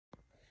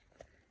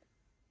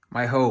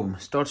My home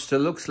starts to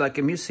look like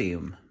a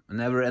museum, a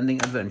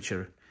never-ending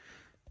adventure.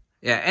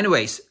 Yeah,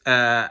 anyways,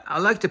 I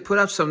like to put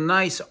up some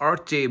nice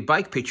arty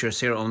bike pictures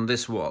here on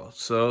this wall.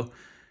 So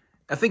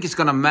I think it's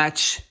gonna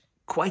match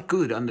quite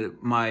good under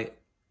my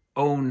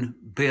own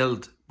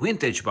build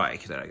vintage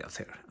bike that I got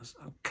here.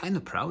 I'm kind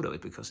of proud of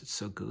it because it's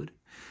so good.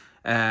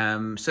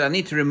 So I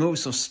need to remove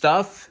some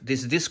stuff.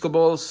 These disco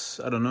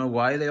balls, I don't know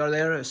why they are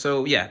there.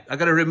 So yeah, I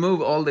gotta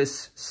remove all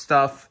this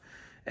stuff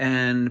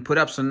and put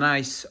up some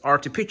nice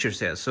arty pictures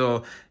here.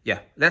 So yeah,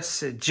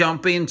 let's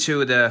jump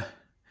into the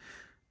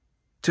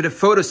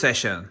photo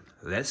session.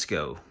 Let's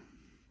go.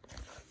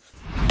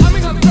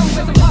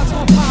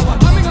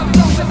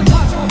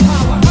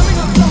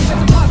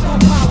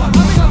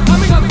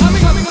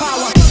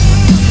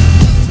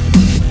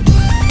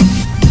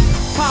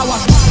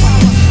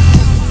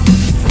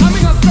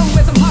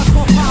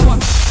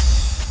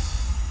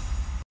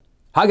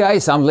 Hi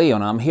guys, I'm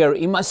Leon. I'm here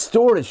in my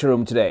storage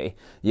room today.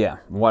 Yeah,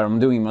 what I'm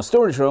doing in my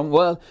storage room?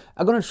 Well,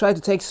 I'm gonna try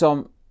to take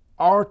some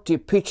arty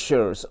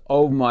pictures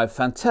of my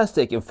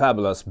fantastic and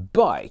fabulous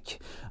bike.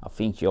 I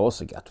think you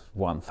also got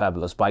one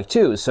fabulous bike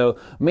too, so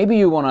maybe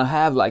you want to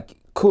have like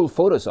cool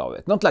photos of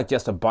it. Not like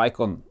just a bike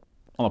on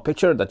a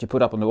picture that you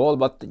put up on the wall,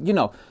 but you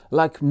know,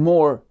 like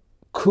more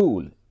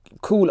cool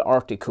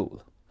arty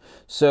cool.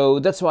 So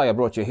that's why I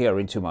brought you here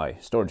into my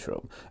storage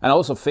room. And I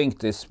also think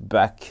this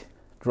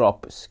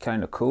backdrop is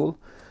kind of cool,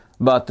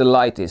 but the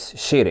light is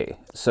shitty,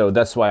 so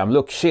that's why I'm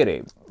look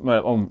shitty,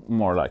 well,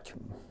 more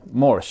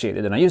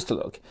shitty than I used to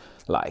look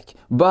like.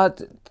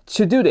 But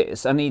to do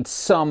this I need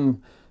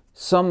some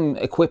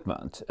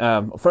equipment.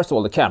 First of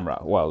all, the camera.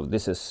 Well,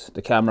 this is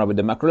the camera with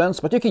the macro lens,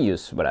 but you can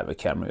use whatever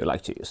camera you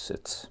like to use.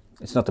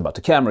 It's not about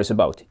the camera, it's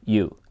about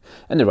you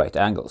and the right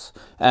angles.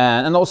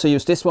 And also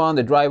use this one,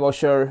 the dry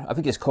washer. I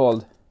think it's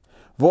called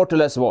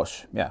Waterless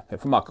Wash, yeah,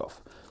 from Makov.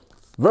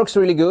 Works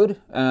really good,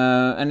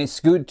 and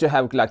it's good to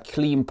have like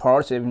clean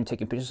parts even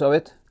taking pictures of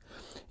it.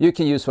 You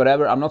can use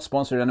whatever. I'm not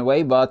sponsored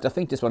anyway, but I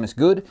think this one is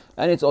good,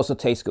 and it also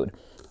tastes good.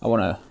 I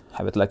want to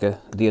have it like a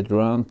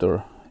deodorant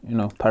or, you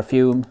know,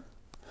 perfume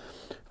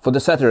for the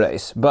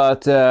Saturdays.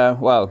 But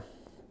well,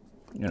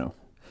 you know,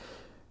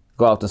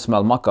 go out and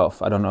smell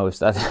Makov. I don't know if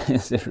that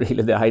is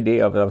really the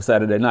idea of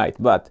Saturday night,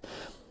 but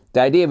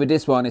the idea with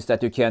this one is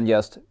that you can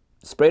just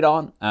spray it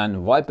on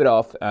and wipe it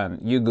off, and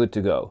you're good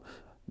to go.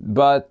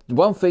 But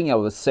one thing I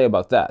would say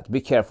about that,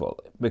 be careful,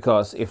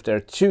 because if they're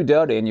too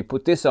dirty and you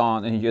put this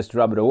on and you just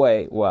rub it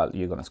away, well,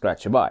 you're gonna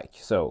scratch your bike.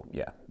 So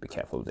yeah, be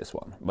careful with this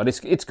one. But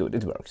it's good,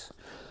 it works.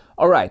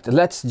 All right,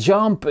 let's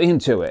jump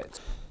into it.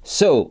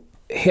 So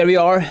here we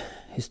are.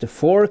 It's the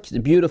fork, the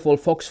beautiful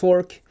Fox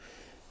fork.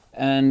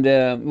 And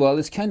well,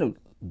 it's kind of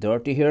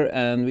dirty here,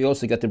 and we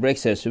also got the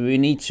brakes here, so we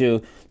need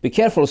to be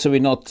careful so we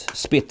not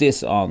spit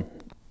this on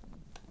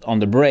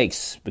the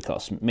brakes,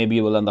 because maybe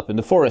you will end up in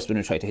the forest when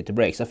you try to hit the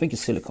brakes. I think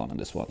it's silicone on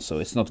this one, so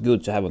it's not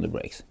good to have on the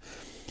brakes.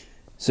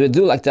 So you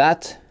do like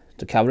that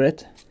to cover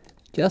it,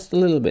 just a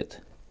little bit,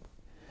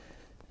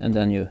 and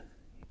then you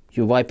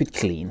wipe it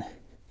clean.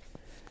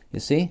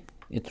 You see,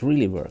 it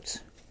really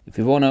works. If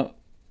you want to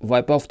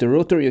wipe off the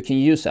rotor, you can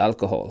use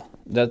alcohol.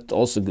 That's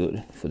also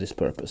good for this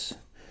purpose.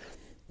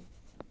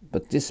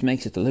 But this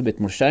makes it a little bit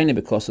more shiny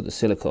because of the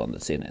silicone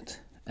that's in it,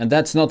 and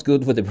that's not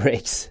good for the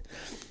brakes.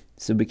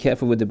 So be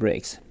careful with the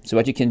brakes. So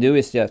what you can do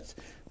is just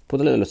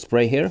put a little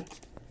spray here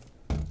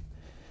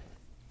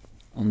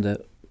on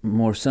the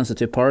more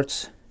sensitive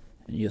parts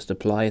and just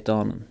apply it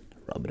on and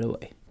rub it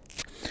away.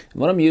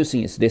 And what I'm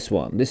using is this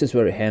one. This is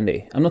very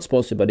handy. I'm not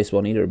sponsored by this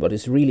one either, but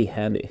it's really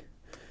handy.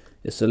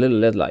 It's a little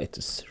LED light.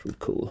 It's really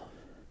cool.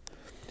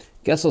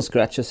 Got some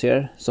scratches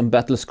here, some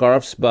battle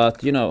scarves,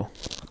 but you know,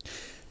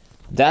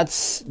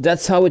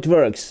 that's how it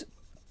works.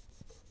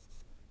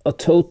 A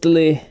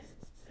totally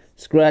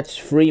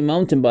scratch-free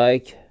mountain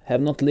bike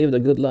have not lived a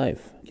good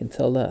life, I can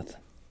tell that.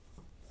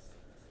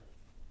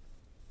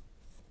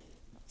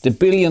 The $1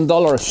 billion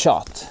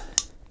shot.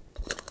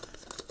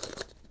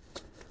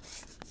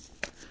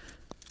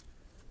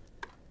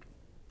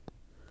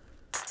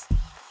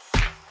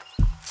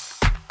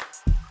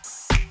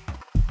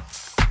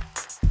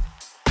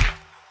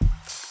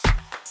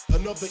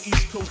 Another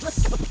East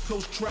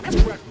Coast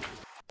track.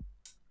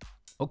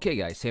 Okay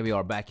guys, here we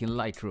are back in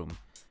Lightroom.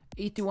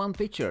 81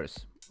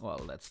 pictures.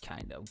 Well, that's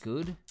kind of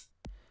good.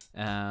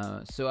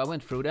 So I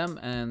went through them,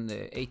 and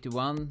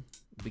 81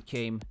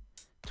 became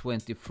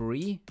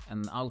 23,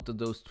 and out of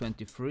those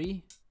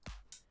 23,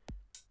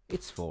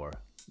 it's 4.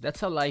 That's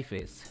how life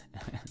is,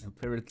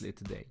 apparently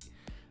today.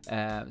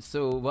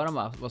 So what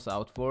I was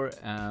out for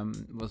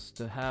was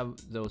to have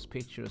those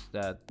pictures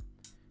that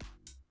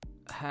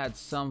had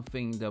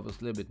something that was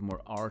a little bit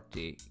more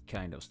arty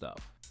kind of stuff.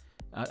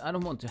 I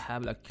don't want to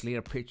have like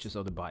clear pictures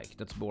of the bike.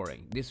 That's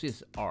boring. This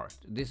is art.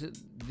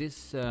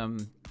 This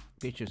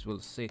pictures will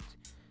sit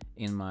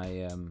in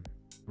my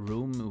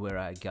room where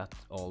I got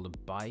all the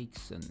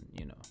bikes, and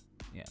you know,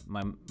 yeah,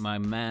 my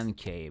man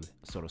cave,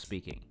 sort of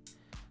speaking.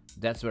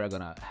 That's where I'm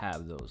gonna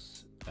have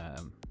those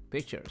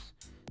pictures.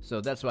 So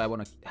that's why I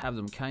want to have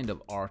them kind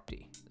of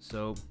arty.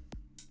 So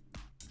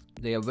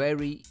they are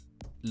very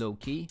low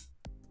key.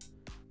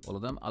 All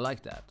of them, I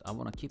like that. I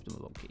want to keep them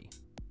low key.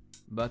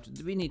 But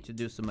we need to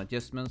do some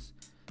adjustments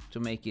to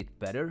make it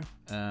better.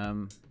 So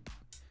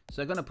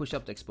I'm gonna push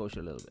up the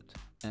exposure a little bit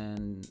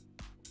and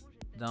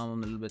down a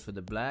little bit with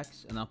the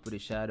blacks and up with the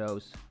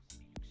shadows.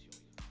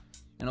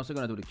 And also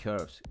gonna do the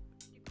curves.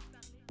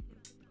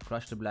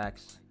 Crush the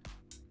blacks.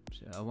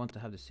 So I want to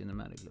have the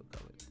cinematic look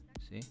of it.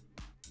 See?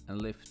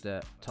 And lift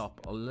the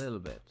top a little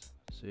bit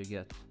so you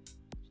get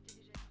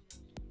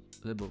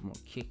a little bit more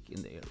kick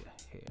in the area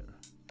here.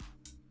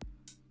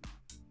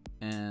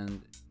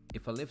 And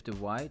if I lift the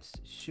whites,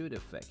 should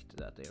affect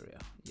that area,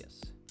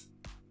 yes.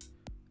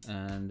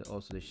 And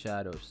also the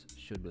shadows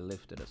should be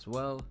lifted as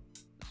well,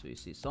 so you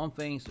see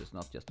something, so it's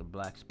not just a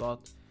black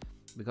spot.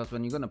 Because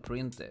when you're gonna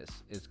print this,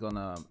 it's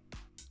gonna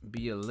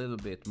be a little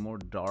bit more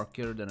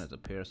darker than it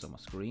appears on my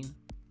screen.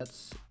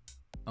 That's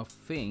a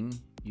thing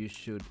you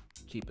should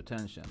keep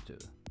attention to.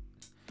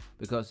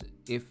 Because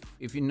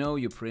if you know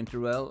your printer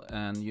well,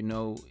 and you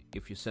know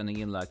if you're sending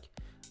in like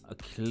a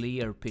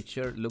clear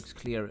picture, looks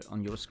clear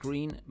on your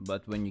screen,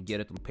 but when you get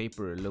it on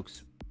paper it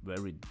looks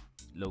very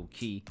low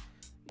key,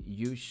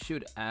 you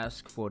should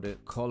ask for the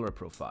color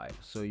profile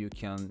so you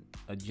can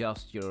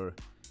adjust your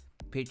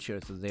picture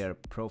to their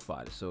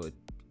profile so it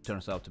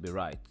turns out to be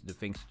right. The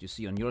things that you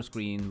see on your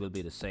screen will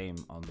be the same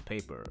on the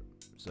paper.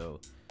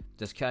 So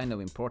that's kind of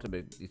important,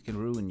 but it can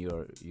ruin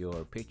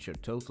your picture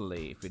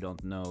totally if you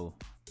don't know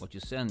what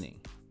you're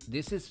sending.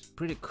 This is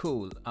pretty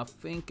cool. I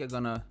think I'm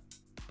gonna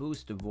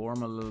boost the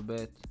warm a little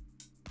bit.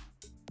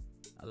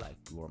 I like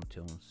warm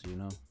tones, you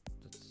know,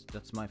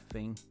 that's my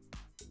thing.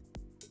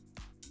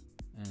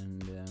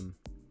 And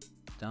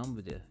down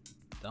with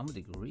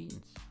the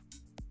greens.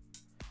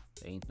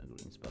 There ain't no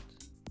greens, but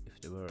if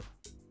there were,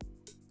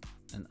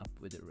 and up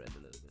with the red a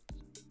little bit.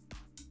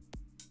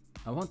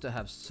 I want to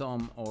have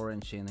some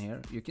orange in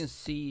here. You can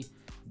see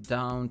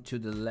down to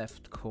the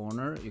left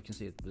corner, you can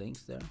see it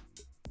blinks there.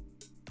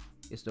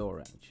 It's the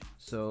orange.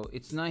 So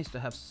it's nice to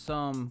have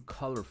some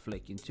color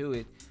flick into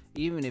it,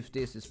 even if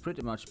this is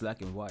pretty much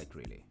black and white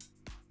really.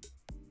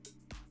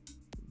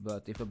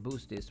 But if I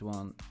boost this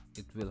one,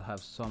 it will have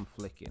some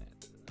flick in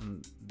it,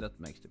 and that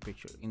makes the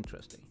picture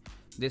interesting.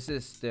 This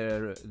is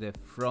the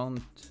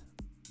front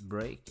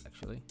brake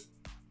actually,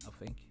 I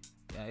think.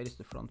 Yeah, it is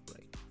the front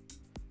brake.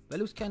 But it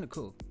looks kind of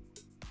cool.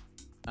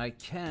 I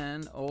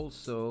can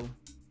also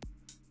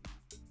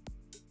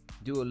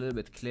do a little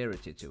bit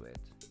clarity to it.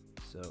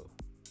 So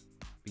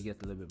we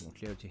get a little bit more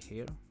clarity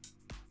here.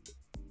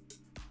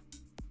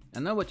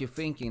 And now what you're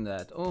thinking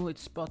that, oh,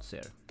 it's spots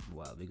here.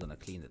 Well, we're gonna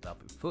clean it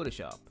up in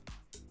Photoshop.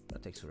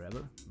 That takes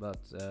forever, but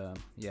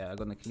yeah, I'm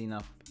gonna clean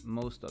up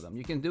most of them.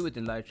 You can do it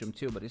in Lightroom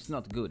too, but it's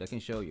not good. I can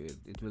show you.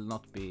 It will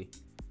not be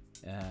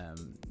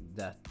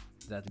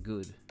that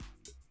good.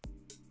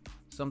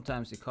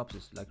 Sometimes it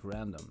copies like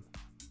random.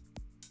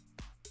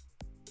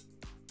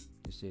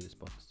 You see the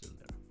spot is still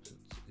there.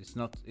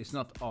 So it's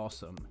not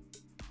awesome.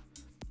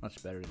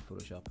 Much better in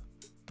Photoshop.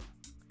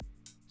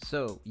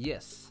 So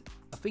yes,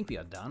 I think we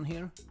are done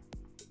here.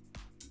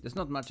 There's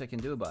not much I can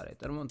do about it.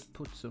 I don't want to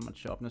put so much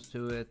sharpness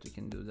to it. We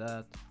can do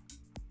that.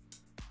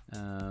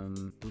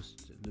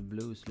 Boost the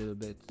blues a little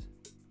bit.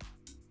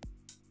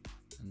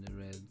 And the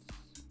reds.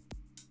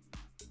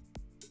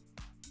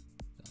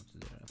 Down to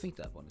there. I think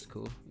that one is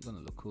cool. It's gonna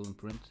look cool in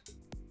print.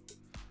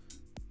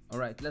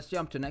 Alright, let's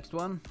jump to the next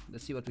one.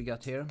 Let's see what we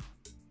got here.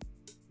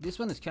 This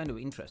one is kind of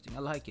interesting. I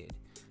like it.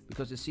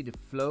 Because you see the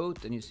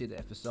float and you see the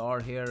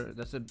FSR here.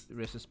 That's a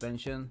rear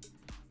suspension.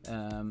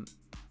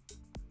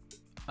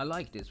 I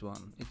like this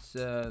one. It's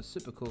a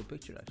super cool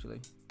picture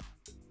actually.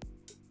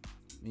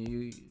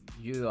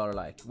 You are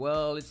like,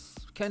 well, it's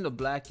kind of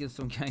black and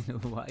some kind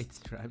of white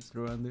stripes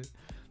around it.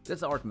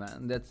 That's art,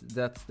 man.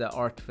 That's the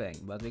art thing.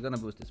 But we're gonna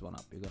boost this one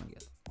up. You're gonna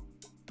get.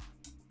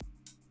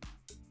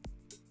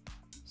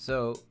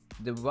 So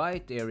the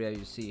white area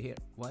you see here.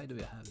 Why do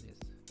we have this?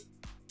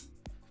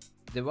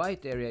 The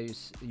white area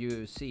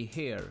you see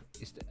here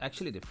is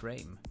actually the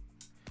frame.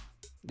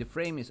 The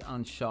frame is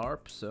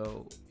unsharp,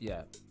 so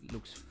yeah,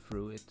 looks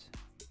through it.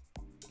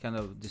 Kind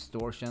of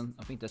distortion.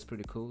 I think that's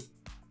pretty cool.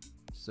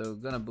 So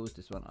gonna boost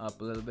this one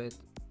up a little bit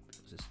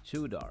because it's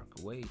too dark,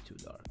 way too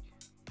dark.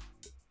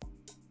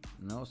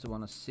 And I also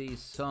want to see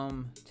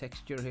some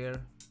texture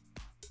here.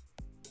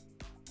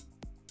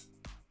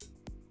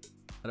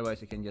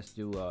 Otherwise I can just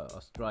do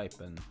a stripe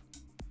and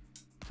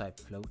type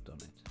float on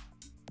it.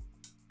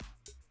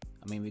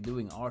 I mean, we're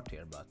doing art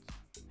here, but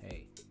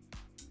hey,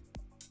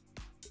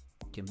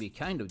 can be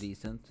kind of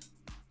decent.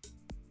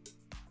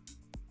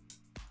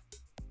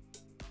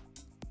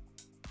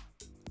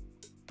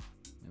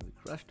 And we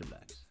crush the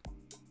blacks,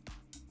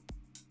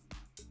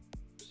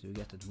 so you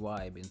get that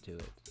vibe into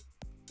it.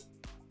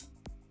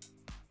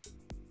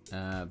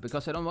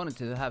 Because I don't want it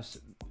to have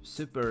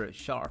super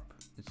sharp.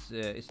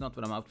 It's not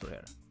what I'm out for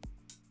here.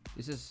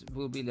 This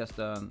will be just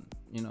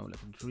you know,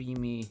 like a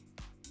dreamy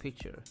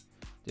picture.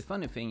 The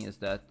funny thing is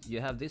that you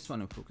have this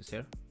one in focus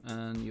here,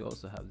 and you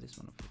also have this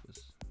one in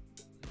focus.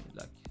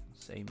 Like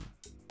same.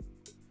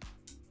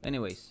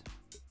 Anyways,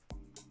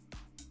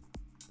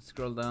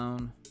 scroll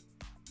down.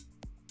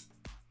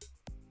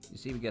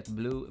 see we get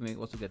blue, and we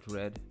also get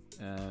red.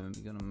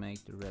 We're gonna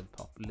make the red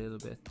pop a little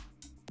bit.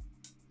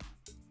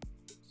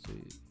 So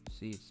you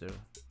see it's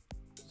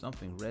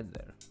something red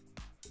there.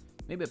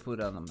 Maybe I put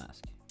on a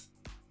mask.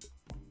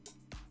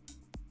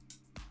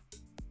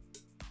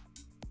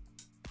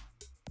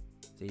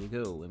 There you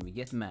go, when we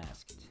get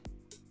masked.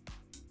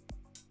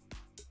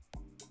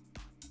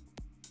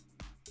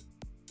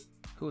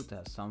 It's cool to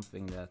have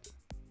something that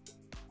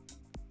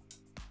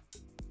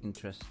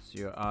interests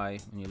your eye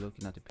when you're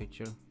looking at the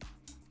picture.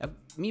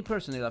 Me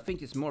personally, I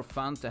think it's more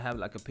fun to have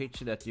like a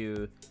picture that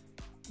you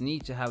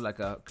need to have like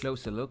a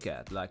closer look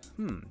at, like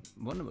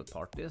wonder what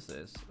part this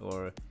is,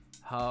 or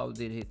how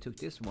did he took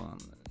this one,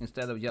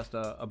 instead of just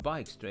a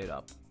bike straight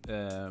up.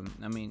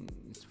 I mean,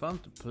 it's fun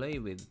to play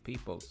with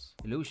people's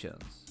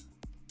illusions.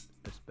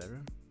 That's better,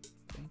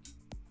 I think.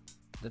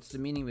 That's the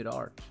meaning with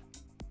art.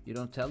 You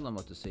don't tell them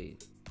what to see,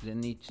 they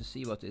need to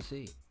see what they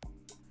see.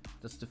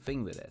 That's the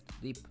thing with it.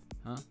 Deep,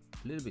 huh?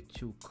 A little bit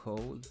too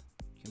cold.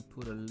 You can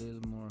put a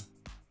little more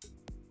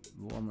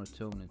warmer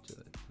tone into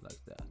it, like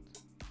that.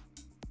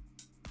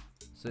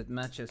 So it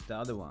matches the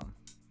other one.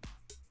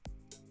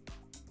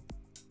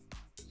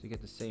 So you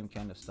get the same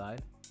kind of style,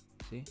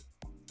 see?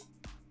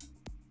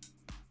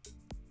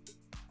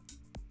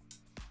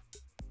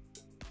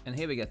 And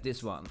here we get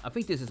this one. I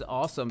think this is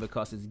awesome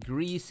because it's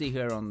greasy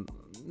here on,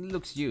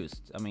 looks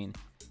used. I mean,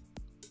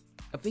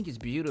 I think it's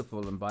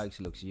beautiful when bikes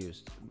looks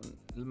used.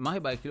 My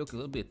bike looks a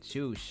little bit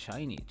too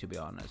shiny, to be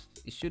honest.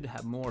 It should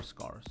have more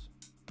scars.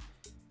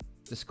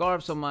 The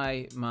scarves on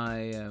my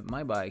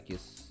bike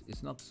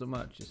is not so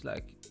much. It's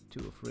like 2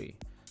 or 3.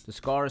 The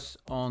scars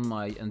on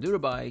my enduro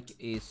bike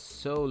is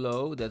so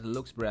low that it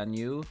looks brand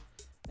new,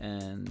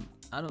 and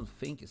I don't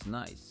think it's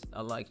nice.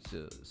 I like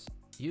to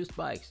use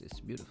bikes. It's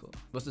beautiful.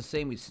 It was the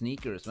same with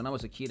sneakers. When I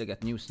was a kid, I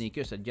got new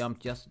sneakers. I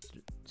jumped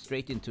just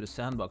straight into the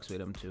sandbox with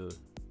them to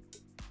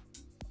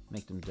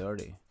make them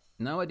dirty.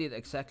 Now I did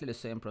exactly the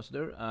same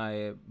procedure.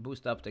 I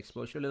boosted up the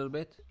exposure a little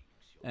bit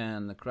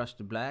and crushed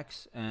the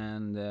blacks,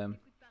 and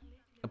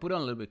I put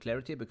on a little bit of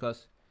clarity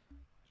because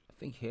I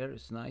think here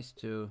it's nice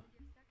to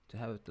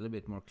have it a little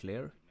bit more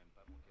clear,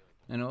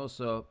 and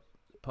also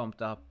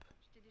pumped up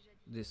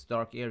this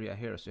dark area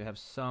here so you have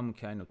some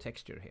kind of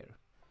texture here,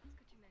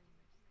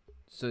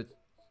 so it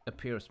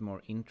appears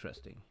more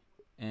interesting.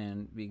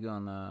 And we're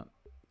gonna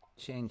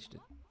change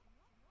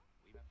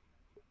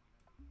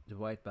the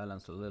white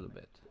balance a little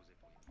bit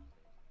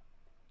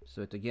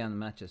so it again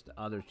matches the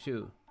other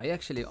two. I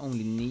actually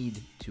only need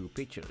 2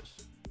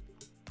 pictures,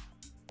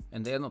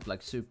 and they're not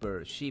like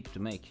super cheap to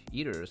make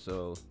either,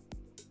 so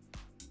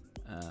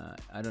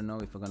I don't know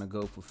if I'm gonna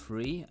go for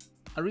 3.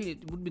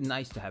 It would be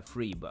nice to have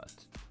 3, but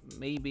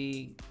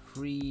maybe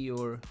 3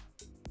 or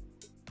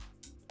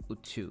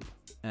 2.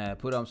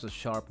 Put on some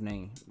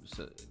sharpening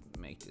so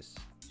make this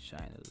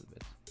shine a little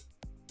bit.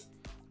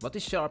 What the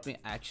sharpening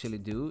actually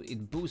do,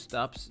 it boosts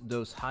up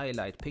those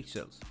highlight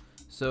pixels.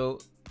 So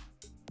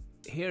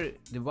here,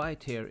 the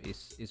white here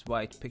is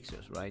white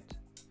pixels, right?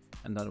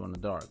 And the other one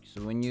is dark.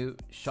 So when you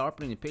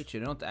sharpen the picture,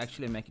 you don't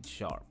actually make it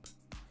sharp.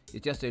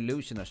 It's just the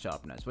illusion of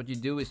sharpness. What you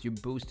do is you're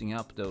boosting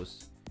up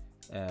those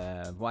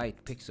white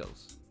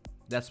pixels.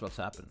 That's what's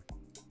happened.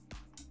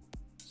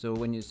 So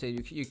when you say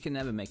you can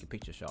never make a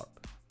picture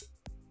sharp.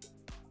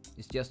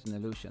 It's just an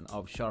illusion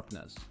of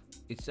sharpness.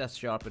 It's as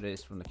sharp as it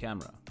is from the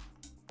camera.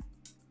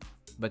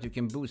 But you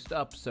can boost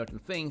up certain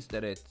things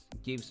that it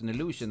gives an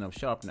illusion of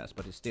sharpness,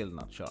 but it's still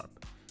not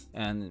sharp.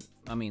 And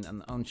I mean,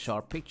 an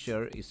unsharp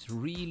picture is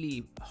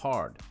really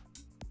hard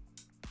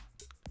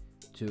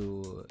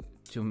to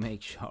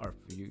make sharp.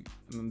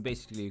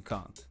 Basically you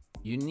can't.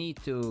 You need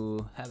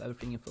to have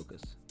everything in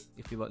focus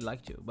if you would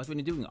like to. But when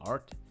you're doing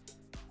art,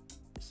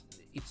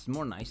 it's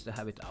more nice to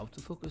have it out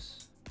of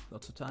focus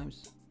lots of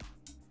times.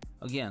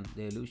 Again,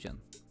 the illusion.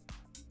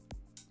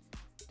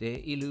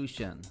 The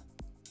illusion.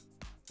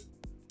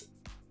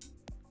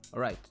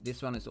 Alright,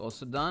 this one is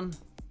also done.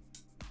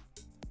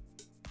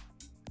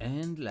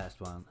 And last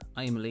one,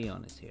 I am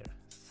Leon is here.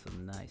 So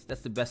nice.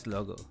 That's the best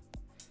logo.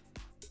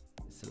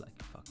 It's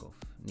like fuck off,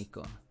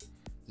 Nikon.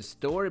 The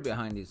story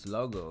behind this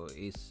logo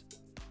is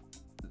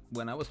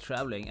when I was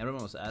traveling,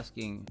 everyone was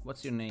asking,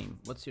 what's your name?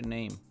 What's your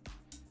name?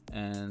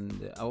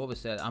 And I always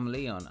said, I'm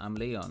Leon, I'm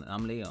Leon,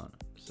 I'm Leon.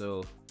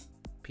 So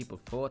people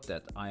thought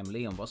that I'm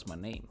Leon was my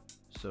name.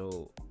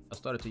 So I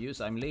started to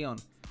use I'm Leon.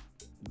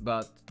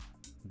 But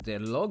the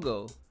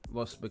logo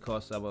was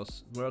because I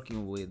was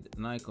working with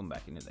Nikon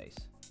back in the days.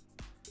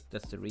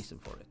 That's the reason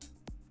for it.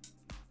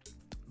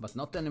 But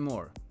not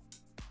anymore.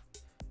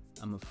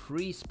 I'm a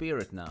free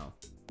spirit now.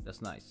 That's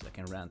nice, I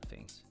can rant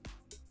things.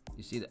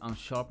 You see the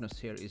unsharpness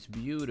here is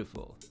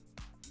beautiful.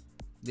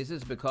 This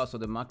is because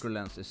of the macro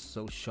lens is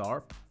so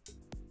sharp.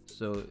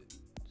 So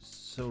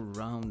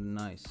round and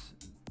nice.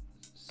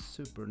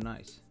 Super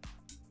nice.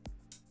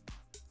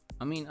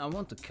 I mean, I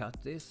want to cut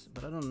this,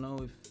 but I don't know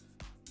if...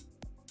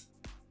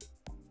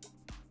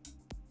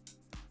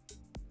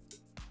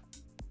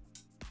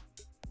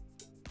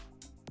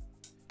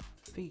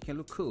 I think it can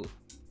look cool,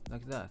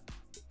 like that.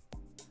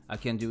 I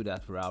can do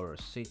that for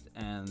hours, sit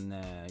and,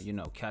 you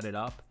know, cut it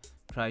up,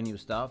 try new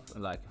stuff,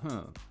 like,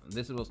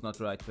 this was not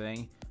the right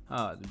thing,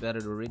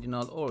 better the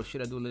original, or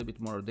should I do a little bit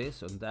more of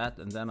this and that,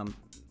 and then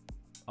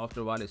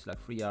after a while it's like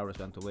 3 hours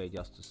went away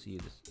just to see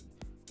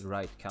the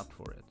right cut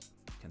for it.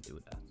 Can't do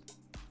that.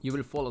 You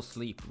will fall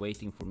asleep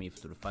waiting for me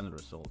to the final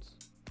results.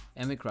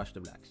 And we crush the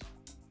blacks.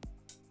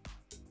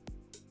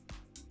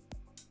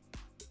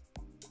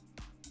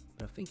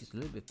 But I think it's a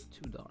little bit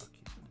too dark,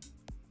 isn't it?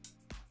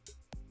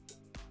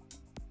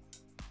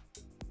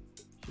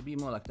 Should be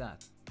more like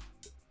that.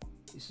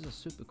 This is a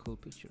super cool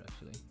picture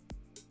actually.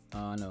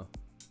 No,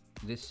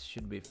 this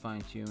should be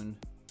fine-tuned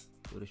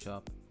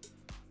Photoshop,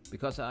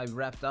 because I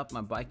wrapped up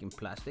my bike in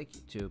plastic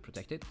to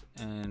protect it,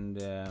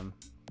 and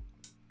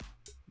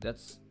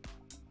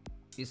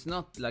it's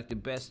not like the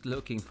best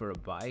looking for a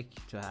bike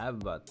to have,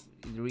 but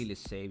it really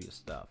saves your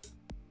stuff.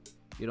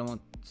 You don't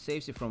want,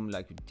 saves you from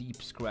like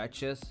deep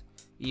scratches,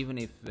 even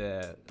if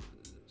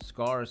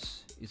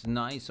scars is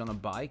nice on a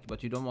bike,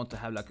 but you don't want to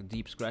have like a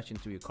deep scratch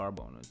into your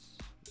carbon.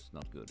 It's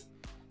not good.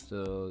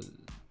 So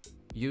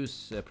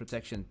use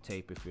protection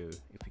tape if you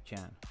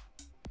can.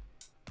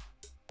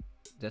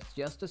 That's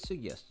just a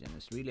suggestion.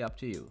 It's really up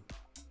to you.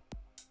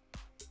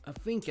 I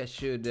think I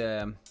should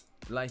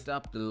light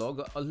up the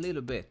logo a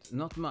little bit,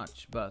 not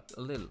much, but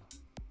a little.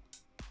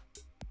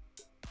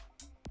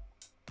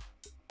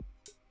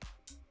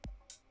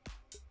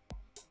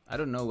 I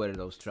don't know where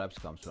those stripes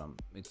comes from.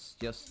 It's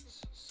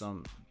just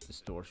some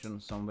distortion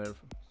somewhere,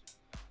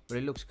 but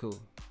it looks cool.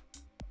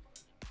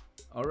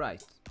 All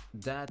right,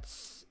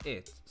 that's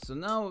it. So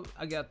now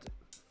I got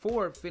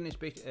 4 finished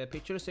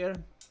pictures here.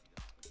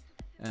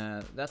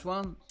 That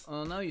one,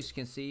 now you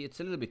can see it's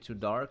a little bit too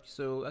dark,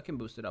 so I can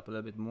boost it up a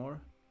little bit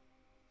more.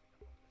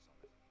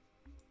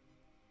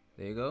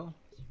 There you go.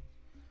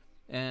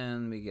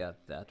 And we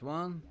got that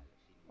one,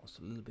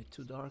 also a little bit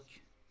too dark.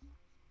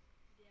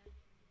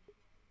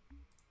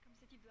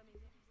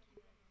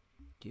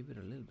 Give it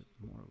a little bit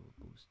more of a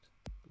boost.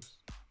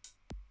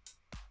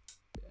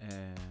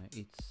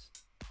 It's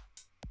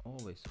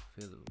always a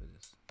fiddle with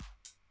this,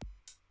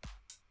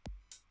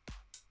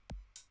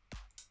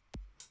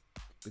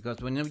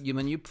 because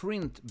when you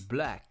print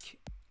black,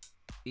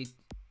 it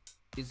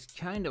is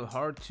kind of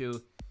hard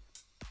to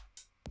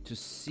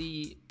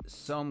see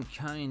some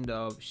kind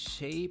of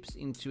shapes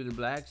into the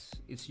blacks.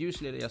 It's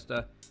usually just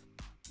a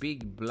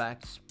big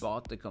black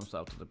spot that comes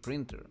out of the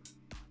printer.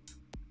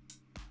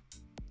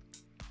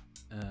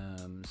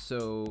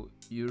 So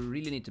you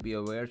really need to be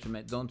aware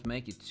to don't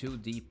make it too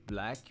deep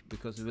black,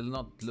 because it will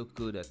not look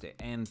good at the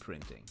end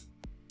printing.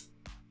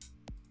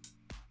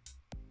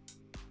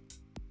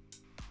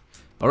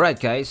 Alright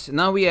guys,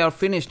 now we are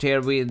finished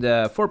here with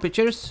 4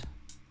 pictures.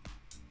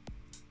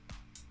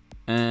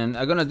 And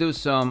I'm gonna do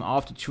some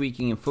after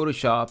tweaking in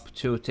Photoshop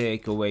to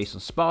take away some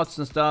spots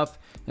and stuff,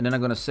 and then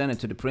I'm gonna send it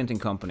to the printing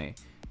company.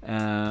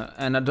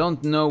 And I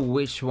don't know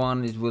which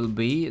one it will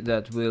be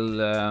that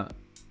will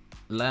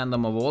land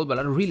on my wall, but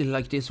I really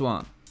like this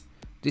one.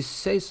 This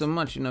says so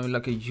much, you know,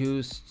 like a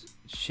used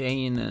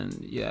chain, and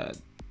yeah,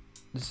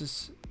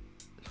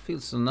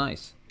 feels so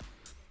nice.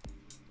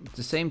 At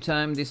the same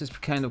time, this is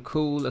kind of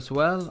cool as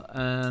well,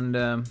 and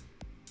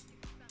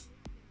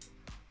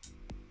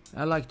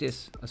I like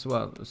this as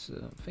well. I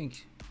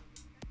think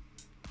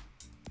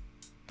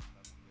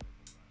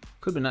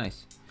could be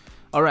nice.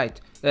 All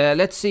right,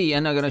 let's see,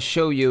 and I'm gonna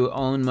show you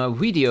on my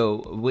video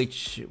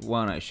which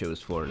one I chose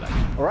for.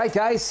 All right,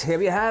 guys, here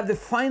we have the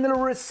final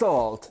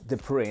result, the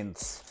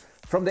prints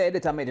from the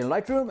edit I made in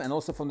Lightroom, and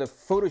also from the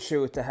photo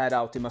shoot I had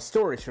out in my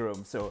storage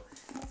room. So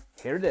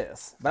here it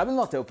is, but I will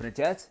not open it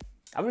yet.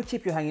 I will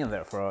keep you hanging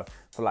there for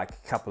like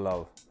a couple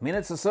of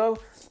minutes or so.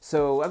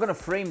 So I'm gonna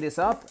frame this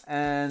up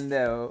and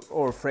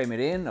or frame it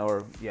in,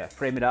 or yeah,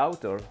 frame it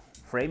out, or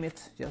frame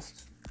it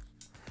just,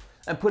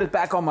 and put it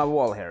back on my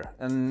wall here.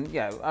 And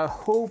yeah, I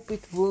hope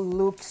it will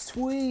look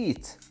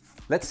sweet.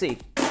 Let's see.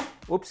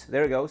 Oops,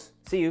 there it goes.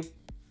 See you.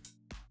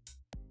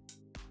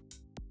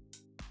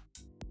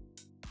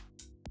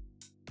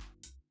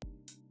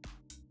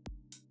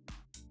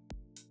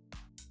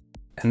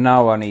 And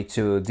now I need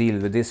to deal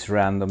with this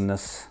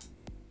randomness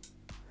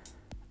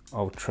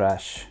of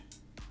trash.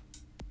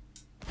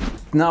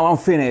 Now I'm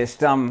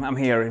finished. I'm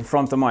here in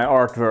front of my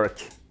artwork.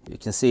 You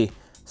can see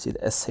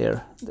the S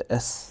here. The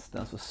S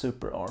stands for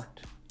super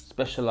art,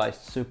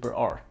 specialized super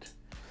art.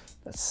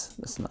 That's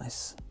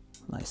nice,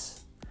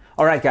 nice.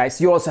 All right, guys,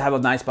 you also have a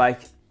nice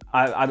bike.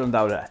 I don't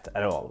doubt that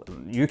at all.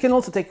 You can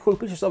also take cool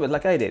pictures of it,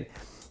 like I did.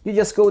 You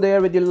just go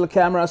there with your little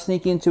camera,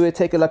 sneak into it,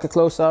 take like a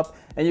close-up,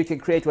 and you can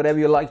create whatever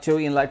you like to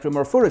in Lightroom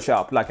or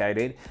Photoshop, like I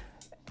did.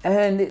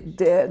 And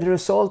the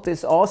result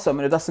is awesome,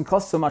 and it doesn't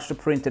cost so much to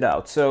print it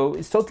out, so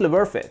it's totally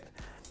worth it.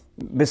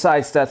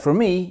 Besides that, for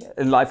me,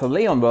 in Life of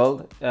Leon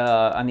world,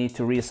 I need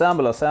to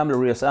reassemble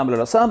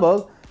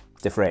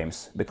the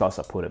frames, because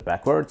I put it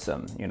backwards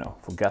and, you know,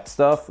 forgot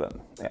stuff, and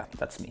yeah,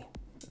 that's me.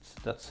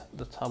 That's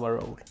how I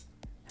roll.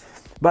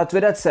 But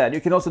with that said,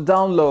 you can also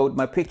download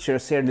my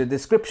pictures here in the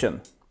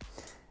description.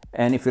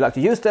 And if you like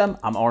to use them,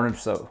 I'm honored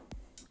so.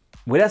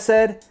 With that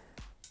said,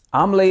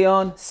 I'm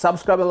Leon.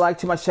 Subscribe and like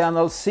to my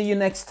channel. See you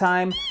next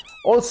time.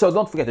 Also,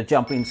 don't forget to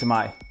jump into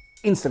my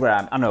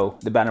Instagram. I know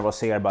the banner was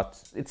here,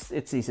 but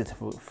it's easy to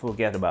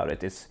forget about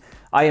it. It's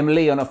I am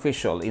Leon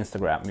Official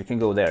Instagram. You can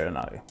go there and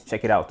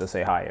check it out and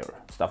say hi or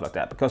stuff like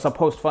that, because I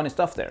post funny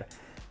stuff there.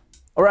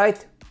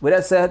 Alright, with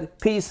that said,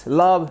 peace,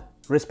 love,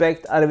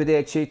 respect,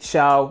 arrivederci,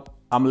 ciao.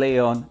 I'm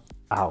Leon,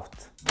 out.